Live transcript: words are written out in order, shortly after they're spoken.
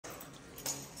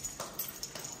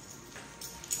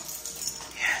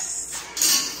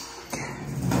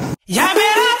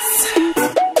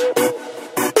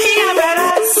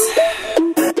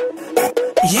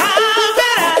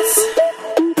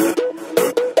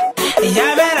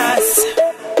Ya verás.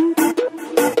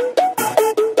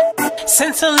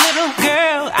 Since a little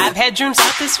girl, I've had dreams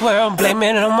out this world. Blame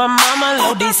it on my mama,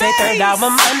 Lodi say third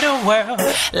album, Underworld.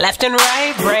 Left and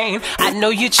right brain, I know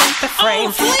you checked the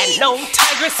frame. And no,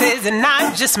 Tigress is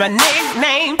not just my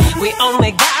nickname. We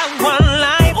only got one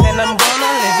life and I'm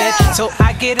gonna live it. So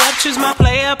I get up, choose my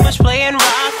player, push play and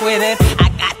rock with it. I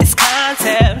got this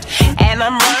concept and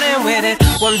I'm running with it.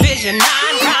 One vision, 9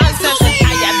 concepts, and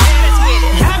how ya better with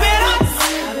it. Ya better.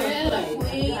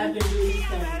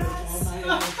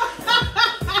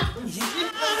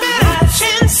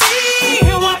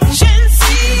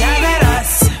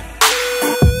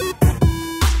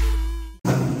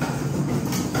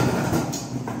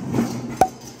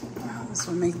 This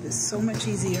will make this so much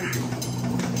easier.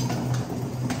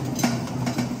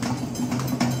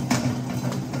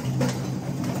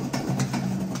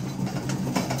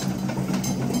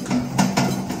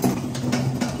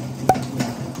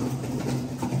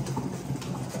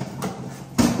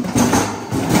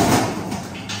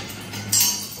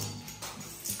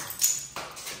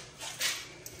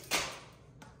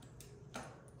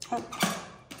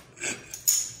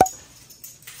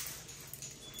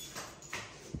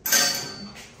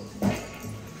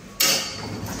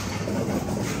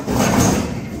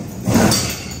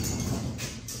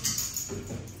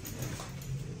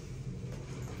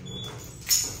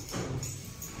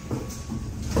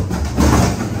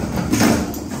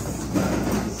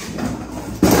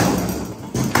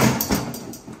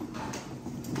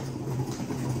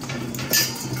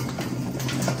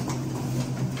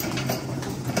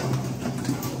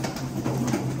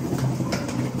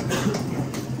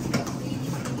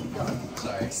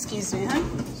 Excuse me, huh?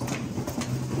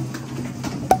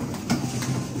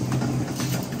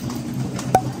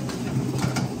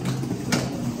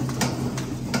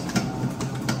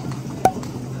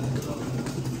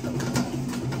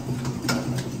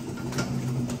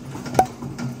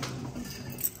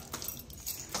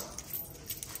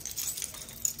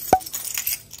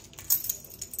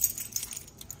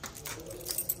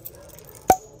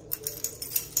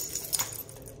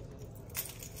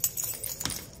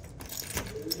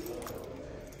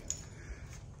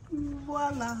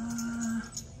 Voila!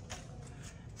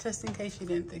 Just in case you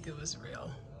didn't think it was real.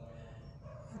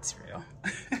 It's real.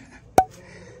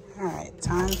 All right,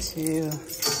 time to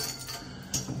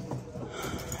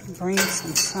bring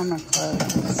some summer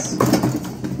clothes.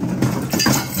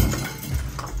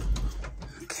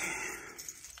 Okay.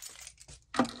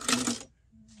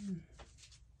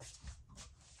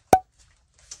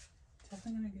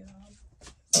 Definitely gonna get all.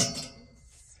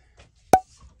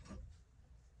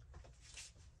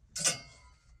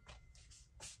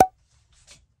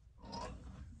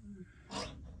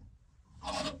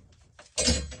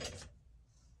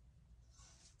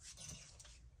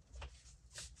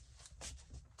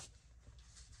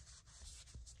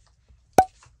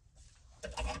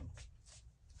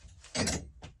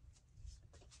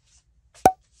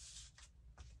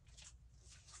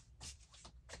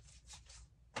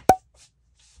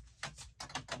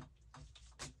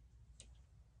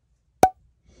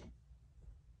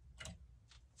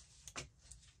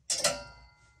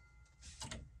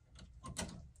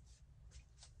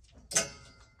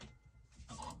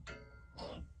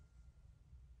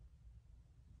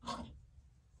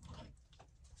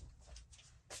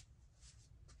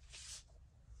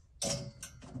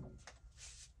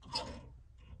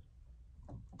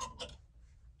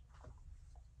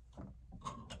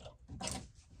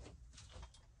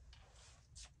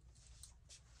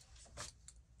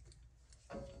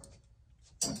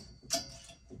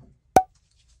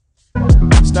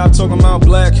 Stop talking about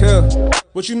black hair.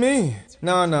 What you mean?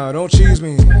 Nah, don't cheese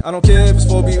me. I don't care if it's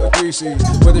 4B or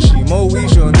 3C. Whether she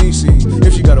Moesha or Nisi.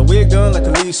 If she got a wig done like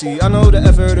a Lisi. I know the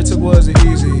effort it took wasn't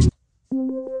easy.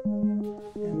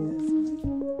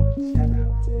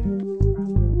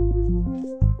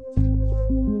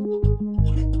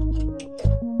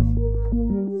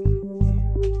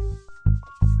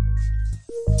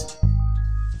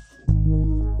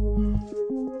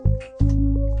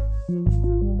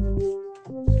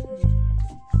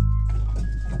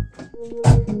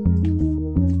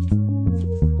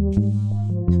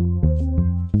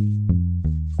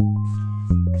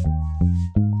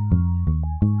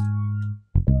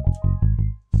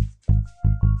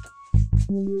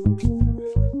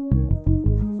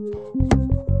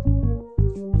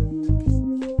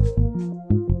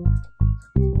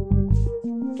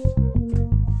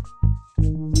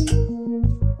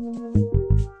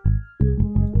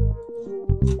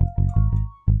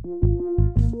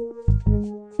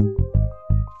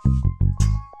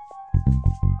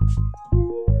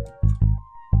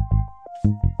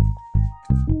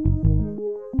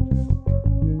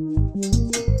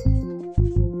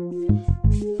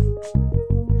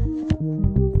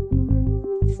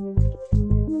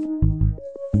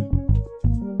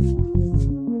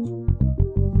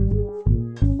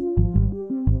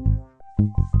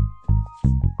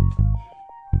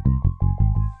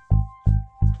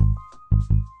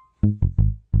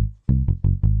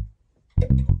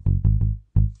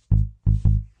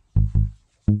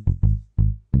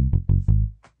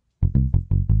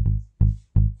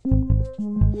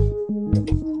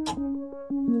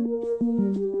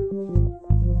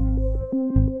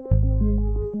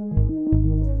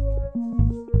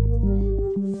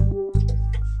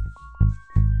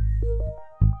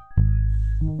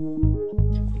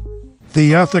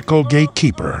 The Ethical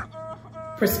Gatekeeper.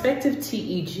 Prospective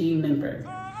TEG member.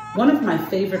 One of my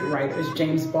favorite writers,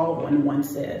 James Baldwin, once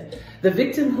said, "The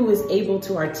victim who is able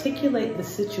to articulate the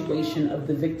situation of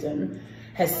the victim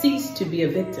has ceased to be a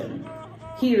victim.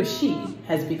 He or she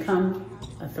has become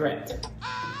a threat."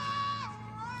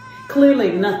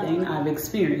 Clearly, nothing I've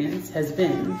experienced has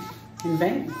been in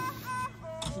vain,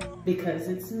 because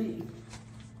it's me.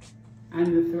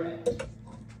 I'm the threat,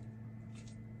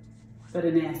 but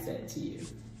an asset to you.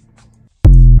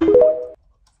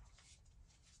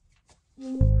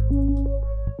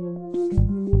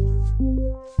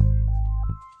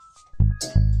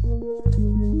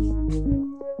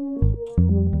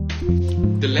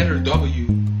 The letter W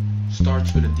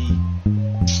starts with a D.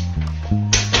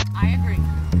 I agree.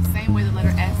 The same way the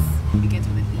letter S begins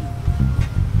with an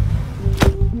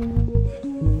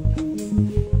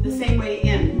The same way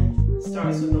N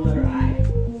starts with the letter I.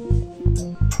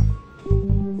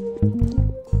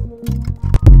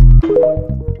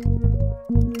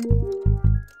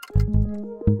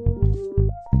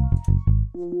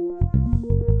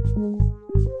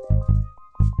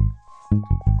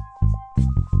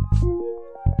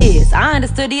 I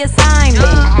understood the assignment.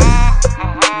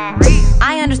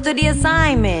 I understood the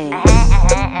assignment.